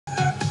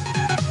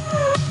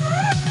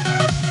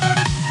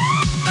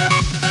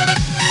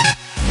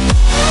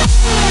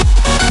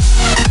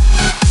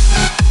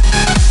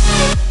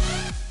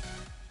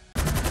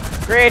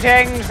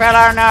Greetings,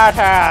 fellow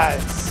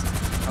nutters,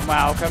 and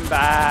welcome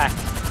back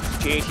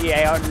to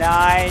GTA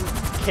Online,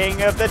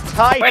 King of the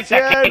Titan! Where's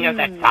the King of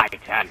the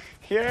Titan?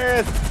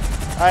 Yes,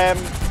 I am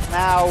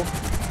now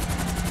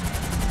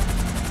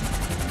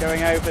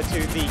going over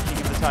to the King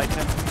of the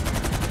Titan.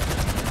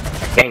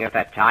 The King of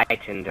the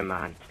Titan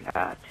demands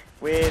that.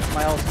 With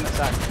my ultimate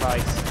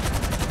sacrifice.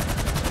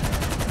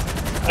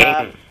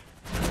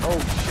 Oh,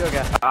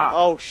 sugar.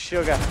 Oh,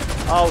 sugar.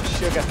 Oh,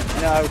 sugar.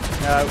 No,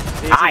 no.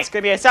 This is going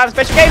to be a Sam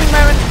special gaming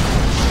moment.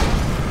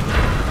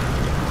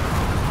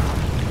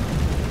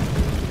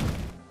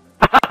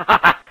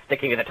 The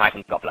King of the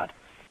Titan got blood.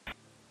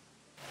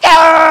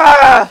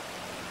 Ah!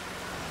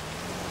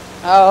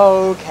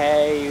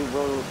 Okay,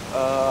 well,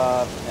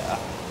 I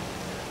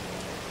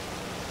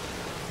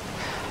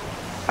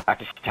have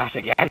to start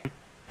again. I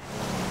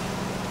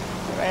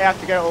may have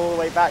to go all the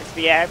way back to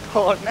the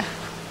airport now.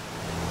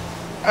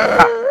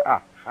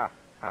 No.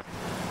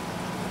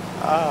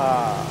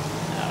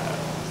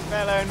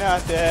 Fellow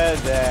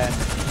nutters, and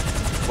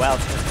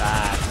welcome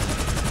back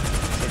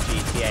to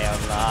GTA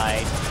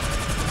Online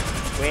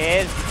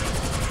with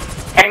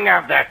King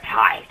of the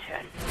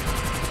Titan.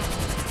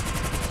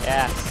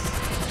 Yes,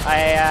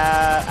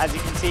 as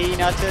you can see,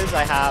 nutters,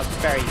 I have a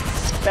very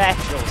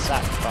special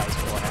sacrifice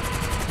for him.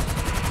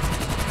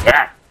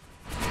 Yeah.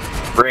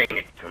 Bring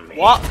it to me.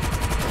 What?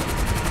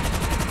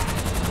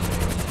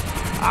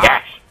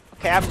 Yes.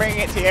 Okay, I'm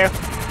bringing it to you.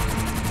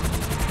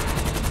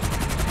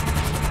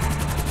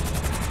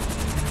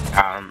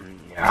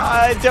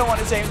 I don't want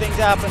the same thing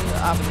to happen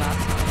last time.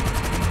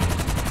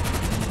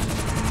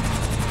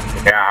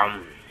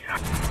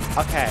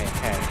 Okay.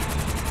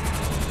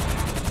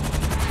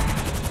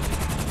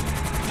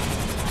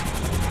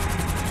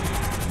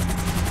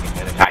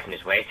 The Titan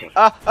is waiting.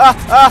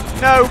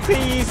 No,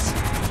 please.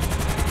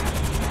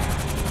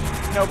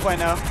 No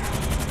bueno.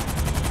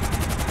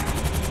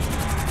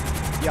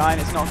 Yeah,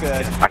 and it's not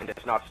good. The Titan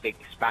does not speak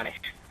Spanish.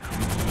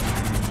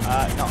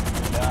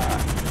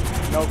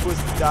 No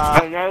gusta.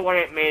 I know what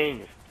it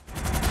means.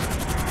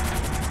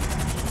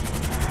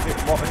 Who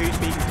are you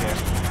speaking to?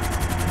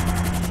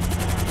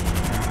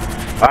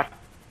 What?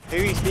 Who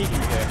are you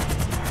speaking to?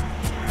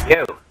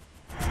 You.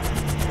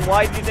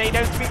 Why do they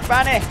don't speak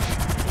Spanish?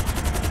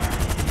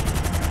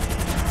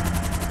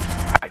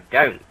 I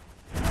don't.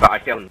 But I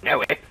still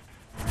know it.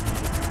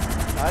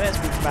 I don't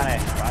speak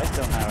Spanish, but I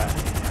still know it.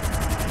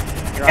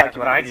 That's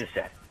what I just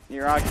said.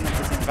 Your argument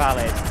is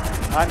invalid.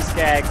 I'm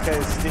scared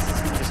because this is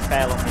going to just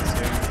fail on me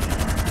soon.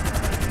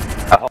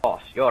 A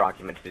horse. Your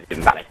argument is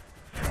invalid.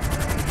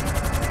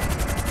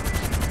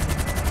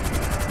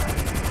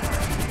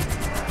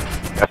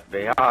 Just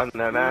beyond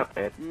the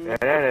mountain.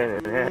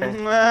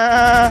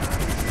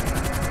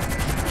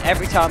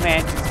 Every time my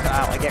engines cut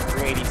out, I get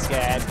really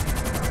scared.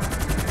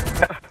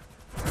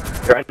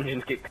 Your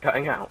engines keep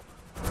cutting out.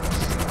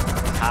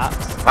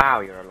 Perhaps. Wow,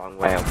 you're a long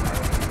way away.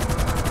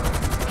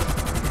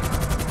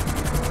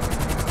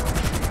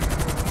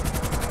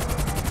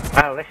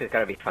 Well, this is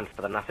going to be fun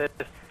for the nutters.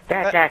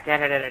 Oh,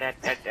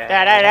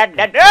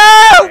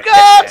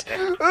 God!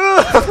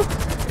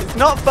 It's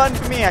not fun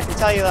for me, I can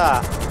tell you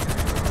that.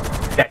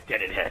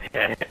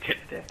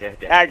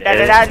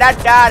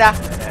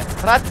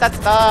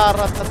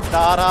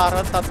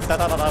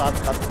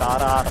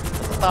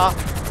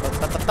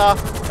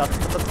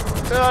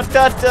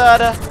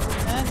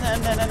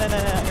 I'm gonna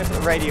put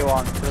the radio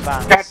on for the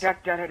band.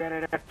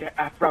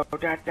 Afro,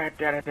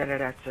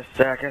 that's a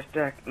circus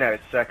deck. No,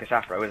 it's Circus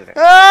Afro, isn't it?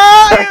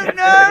 Oh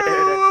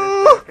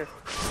no!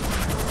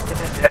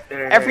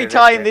 Every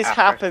time this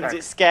happens,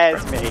 it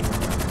scares me.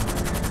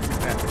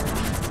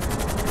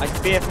 I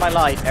fear for my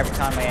life every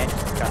time my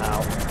engines cut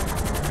out.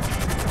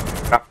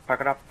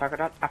 Pack it up,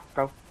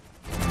 Afro.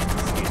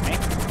 Excuse me.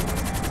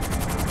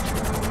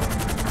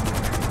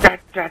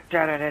 Circus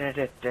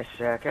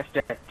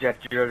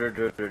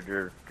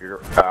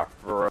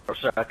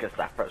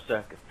Afro.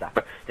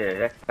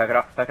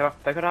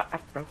 Pack it up,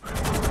 Afro.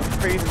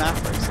 Freezing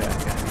Afro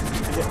circus.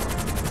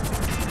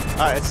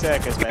 Oh, it's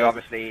circus, You baby.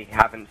 obviously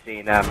haven't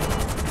seen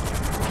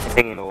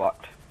Singing What?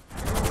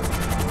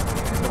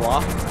 The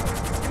what?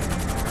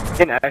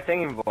 You know,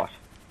 Singing What?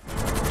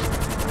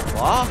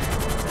 What?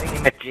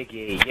 Singing a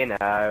Jiggy, you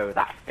know,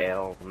 that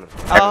film.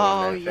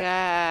 Oh,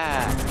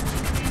 yeah.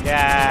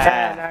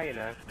 Yeah, now you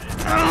know.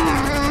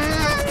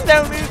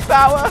 Don't lose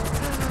power!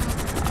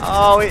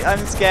 Oh,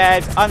 I'm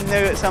scared. I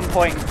knew at some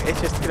point it's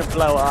just gonna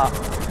blow up.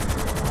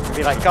 I'll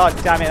be like, God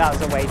damn it, that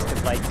was a waste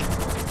of like,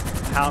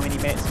 how many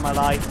minutes of my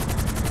life?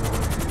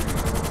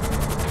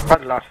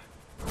 Quite a lot.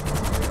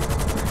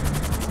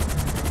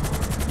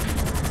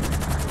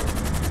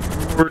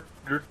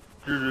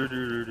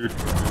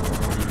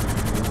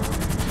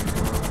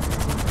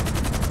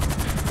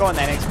 Go on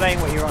then, explain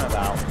what you're on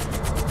about.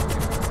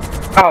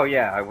 Oh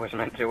yeah, I was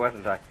meant to,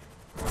 wasn't I?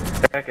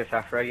 Circus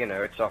Afro, you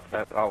know, it's off,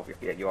 oh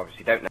yeah, you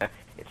obviously don't know,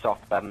 it's off,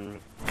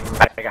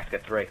 Madagascar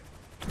 3.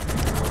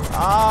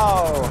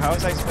 Oh, how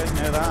was I supposed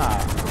to know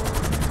that?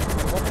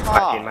 What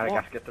part? In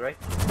Madagascar 3?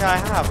 Yeah, I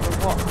have, but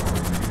what?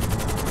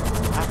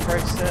 Afro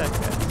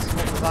Circus,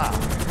 what was that?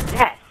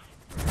 Yes!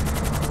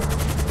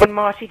 When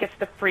Marty gets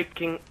the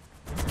freaking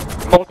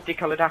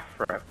multicoloured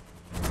afro.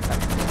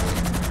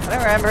 I don't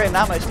remember it in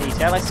that much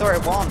detail. I saw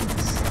it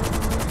once.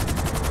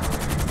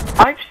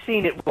 I've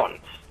seen it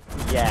once.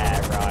 Yeah,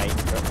 right.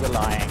 But you're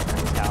lying. I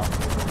can tell.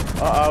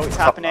 Uh-oh, it's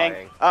Stop happening.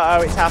 lying.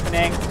 Uh-oh, it's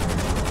happening.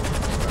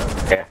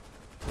 Yeah.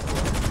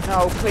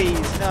 No,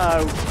 please,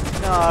 no.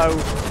 No.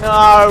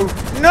 No.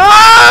 No!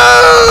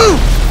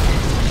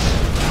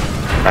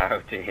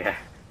 Oh dear.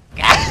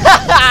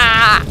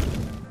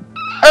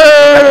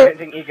 I don't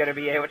think you're going to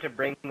be able to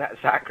bring that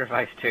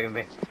sacrifice to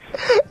me.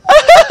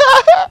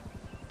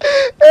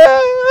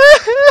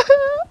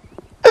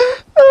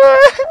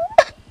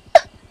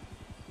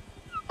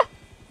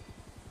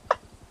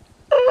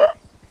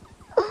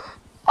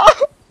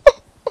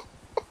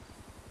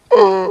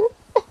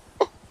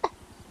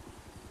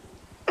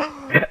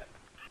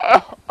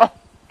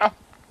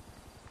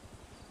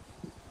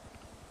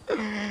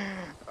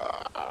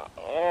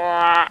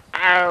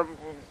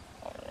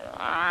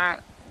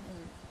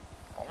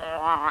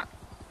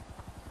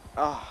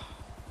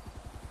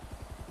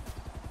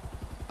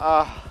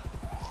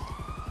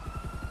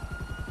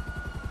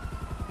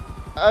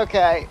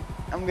 Okay,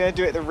 I'm gonna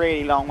do it the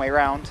really long way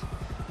round.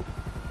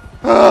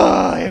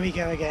 Oh, here we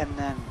go again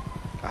then.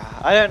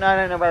 I don't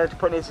know whether to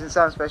put this in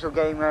some special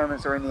game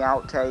moments or in the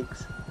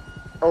outtakes,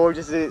 or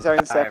just in its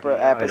own separate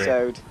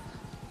episode.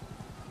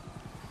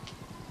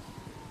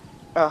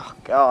 Oh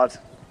God.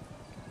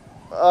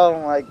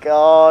 Oh my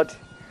God.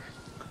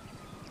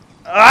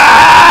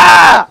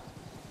 Ah!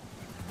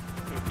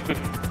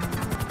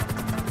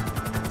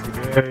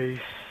 Yes.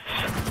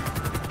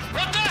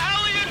 What the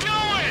hell are you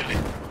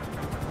doing?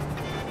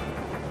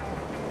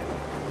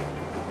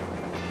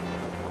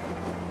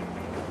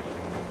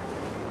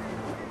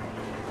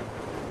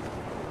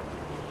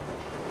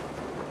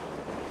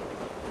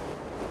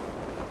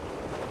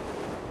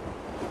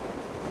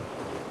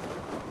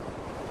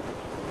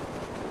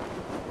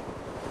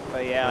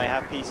 But yeah, I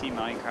have PC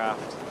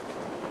Minecraft.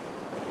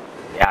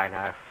 Yeah, I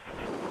know.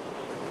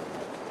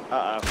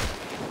 Uh-oh.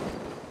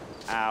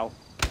 Ow.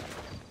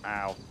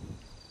 Ow.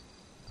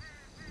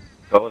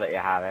 Cool that you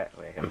have it.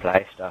 We can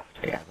play stuff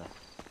together.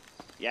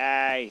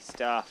 Yay,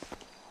 stuff.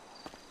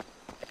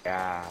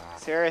 Yeah.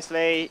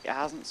 Seriously, it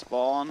hasn't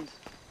spawned.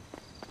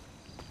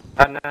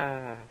 Oh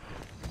no.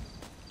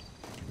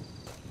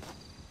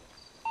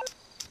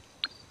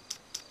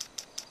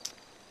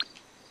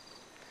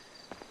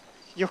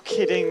 You're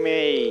kidding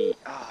me.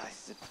 Oh,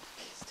 this is a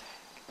piss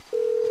take.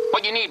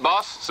 What you need,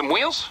 boss? Some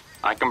wheels?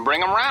 I can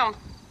bring them round.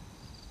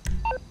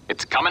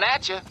 It's coming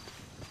at you.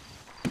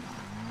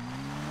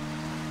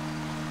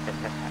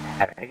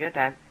 Have a good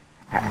time.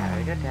 Have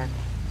a good time.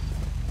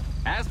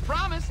 As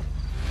promised.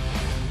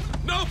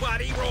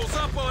 Nobody rolls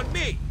up on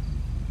me!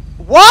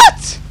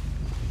 What?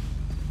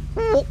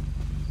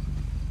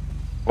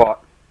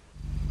 What?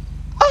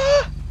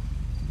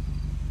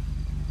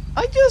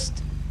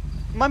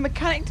 My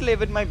mechanic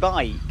delivered my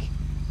bike,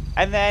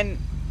 and then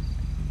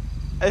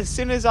as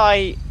soon as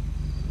I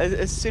Get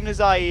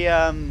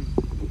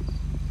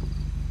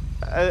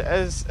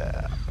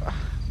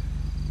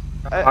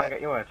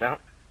your words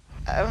out.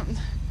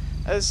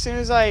 as soon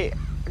as I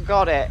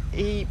got it,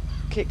 he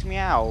kicked me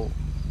out.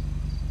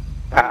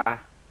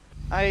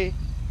 I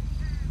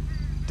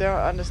don't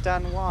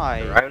understand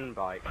why. Your own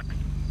bike.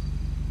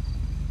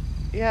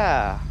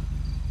 Yeah,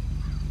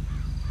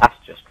 That's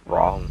just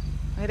wrong.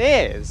 it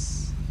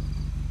is.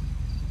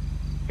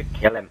 You could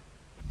kill him.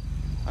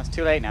 That's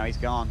too late now, he's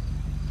gone.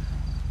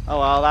 Oh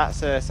well,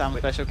 that's a Sam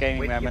Special Gaming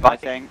with your moment, I bike.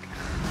 think.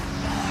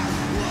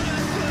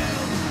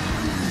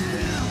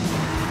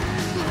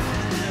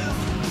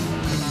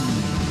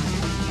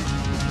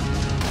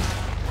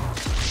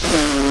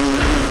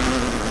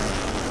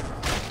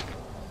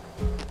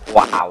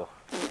 Wow.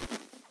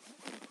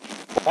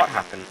 What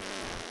happened?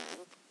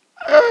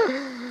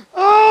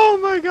 Oh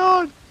my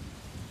God!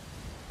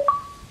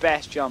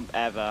 Best jump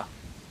ever.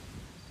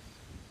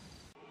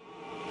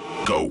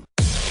 Go.